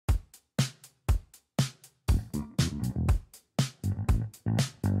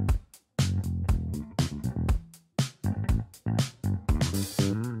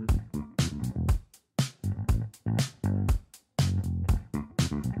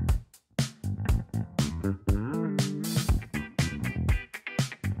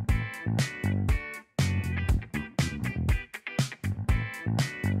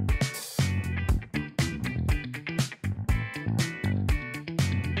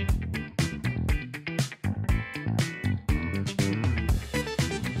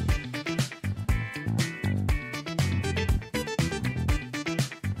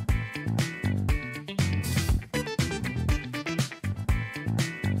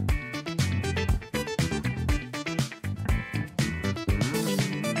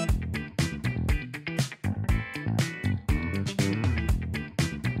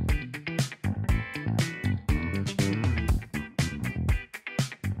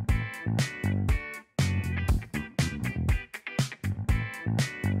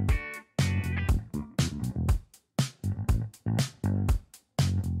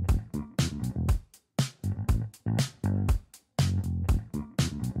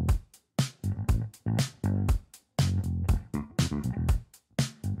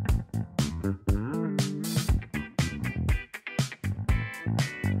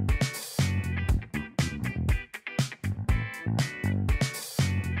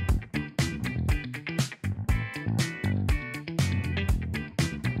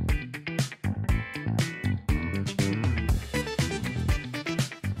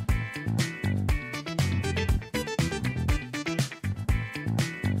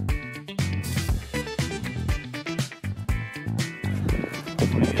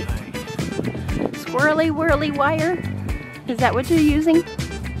Squirrely whirly wire? Is that what you're using?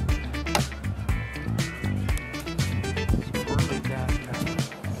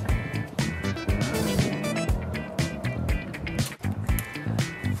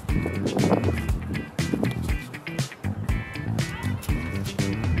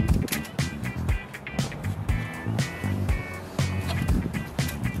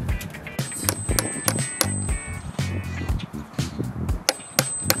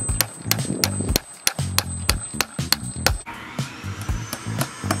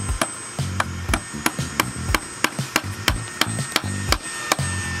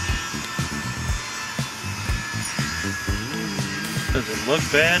 Does it look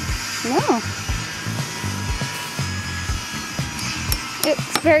bad? No.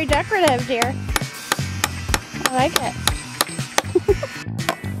 It's very decorative, dear. I like it.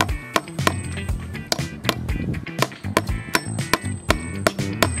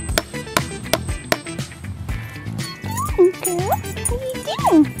 Okay, what are you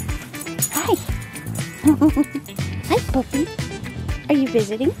doing? Hi. Hi, puppy. Are you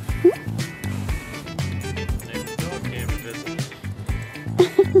visiting?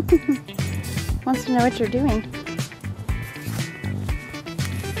 Wants to know what you're doing.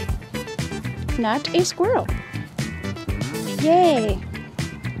 Not a squirrel. Yay.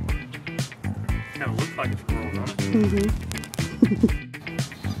 Kind of looks like a squirrel, don't it? Mm-hmm.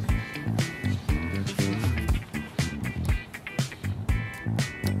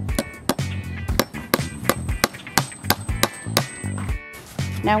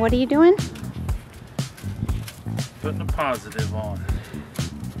 Now what are you doing? Putting a positive on.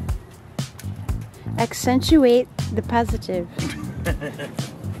 Accentuate the positive.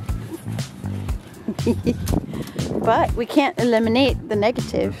 But we can't eliminate the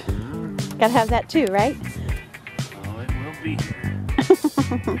negative. Gotta have that too, right? Oh, it will be here.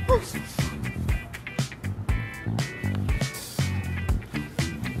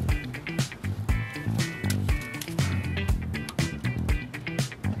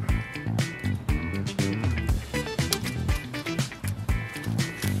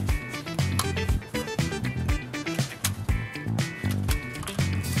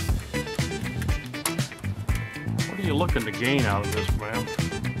 What are you looking to gain out of this, ma'am?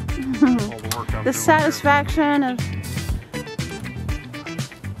 All the work I'm The doing satisfaction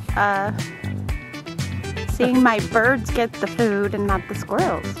of seeing my birds get the food and not the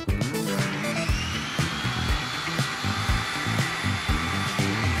squirrels.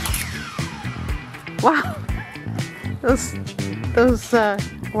 Wow, those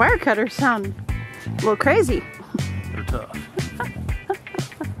wire cutters sound a little crazy. They're tough.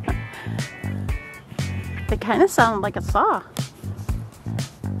 They kind of sound like a saw.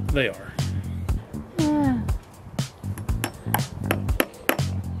 They are. Yeah.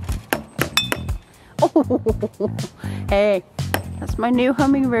 Oh, hey, that's my new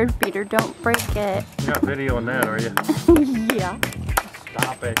hummingbird feeder. Don't break it. You got video on that, are you? Yeah.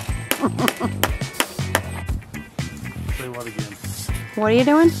 Stop it. Say what again? What are you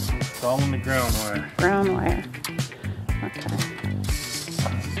doing? Installing the ground wire. Ground wire. Okay.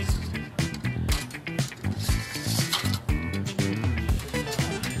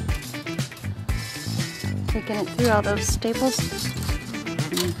 Taking it through all those staples.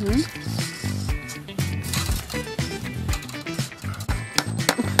 Mm-hmm.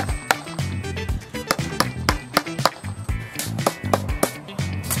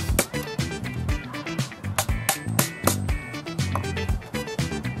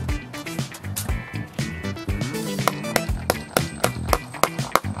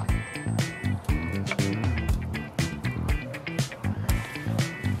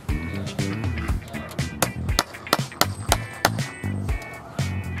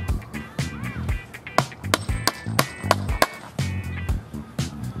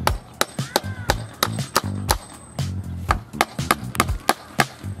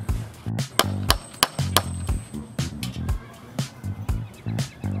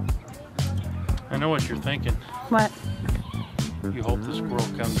 I know what you're thinking. What? You hope the squirrel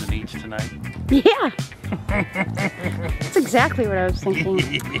comes and eats tonight. Yeah. That's exactly what I was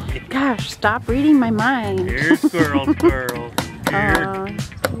thinking. Gosh, stop reading my mind. Here, squirrel, squirrel. Here.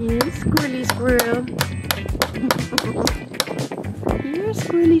 Here, squirrely squirrel. Here,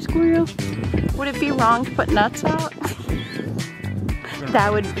 squirrely squirrel. Would it be wrong to put nuts out?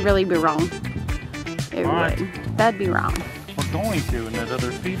 That would really be wrong. It What? would. That'd be wrong. We're going to in that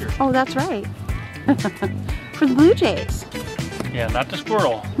other feeder. Oh, that's right. For the blue jays. Yeah, not the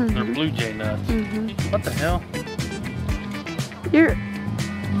squirrel. They're blue jay nuts. What the hell? You're...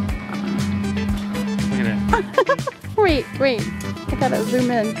 Look at that. Wait. I gotta zoom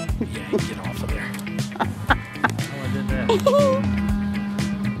in. Yeah, get off of there. Oh, I did that.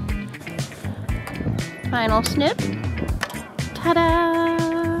 Final snip. Ta-da!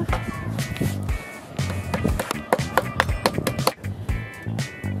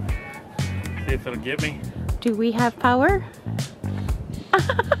 See if it'll get me. Do we have power?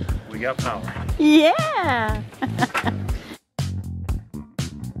 We got power. Yeah!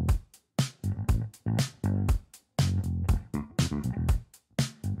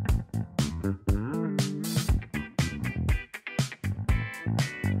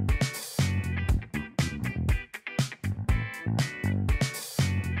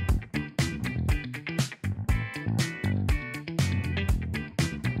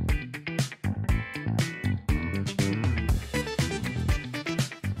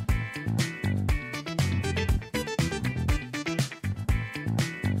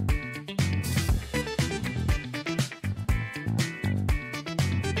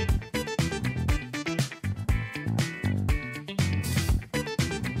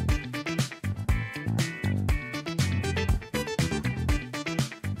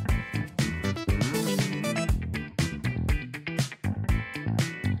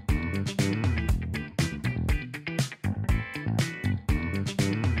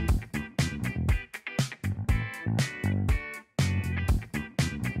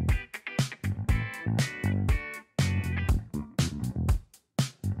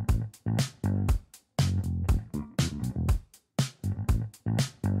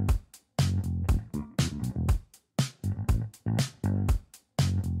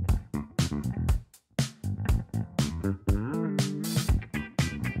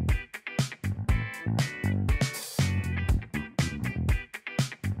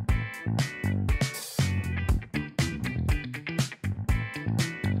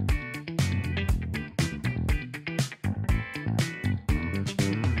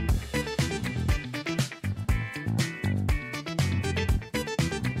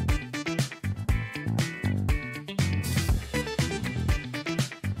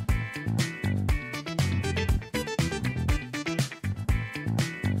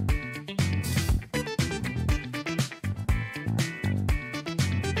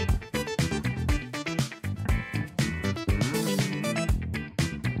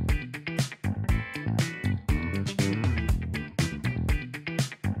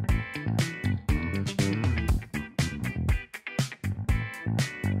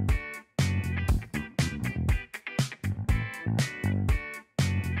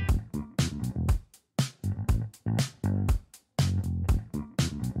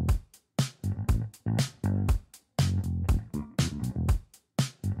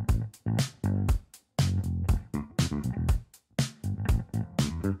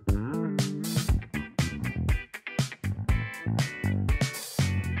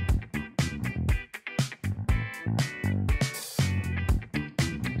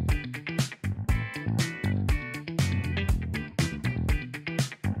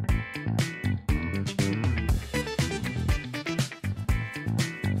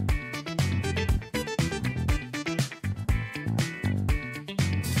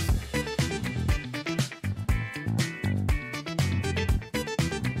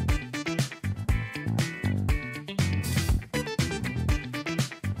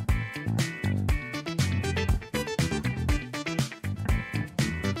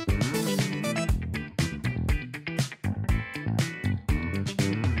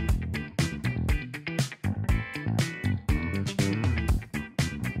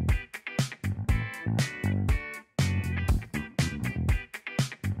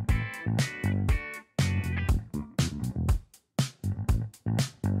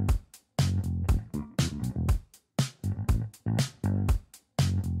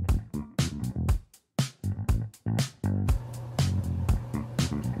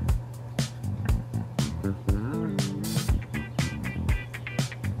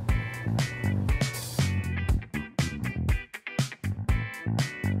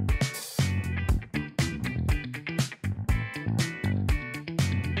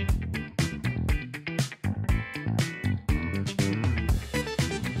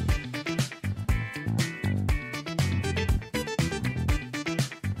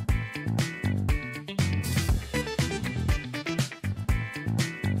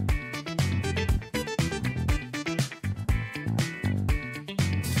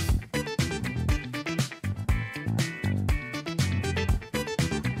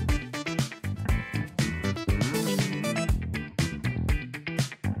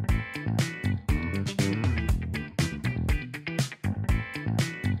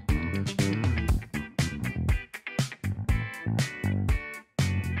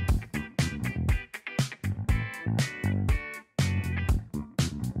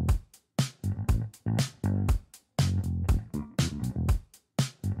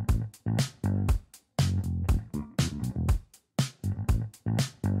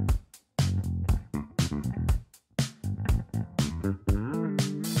 Mm-hmm.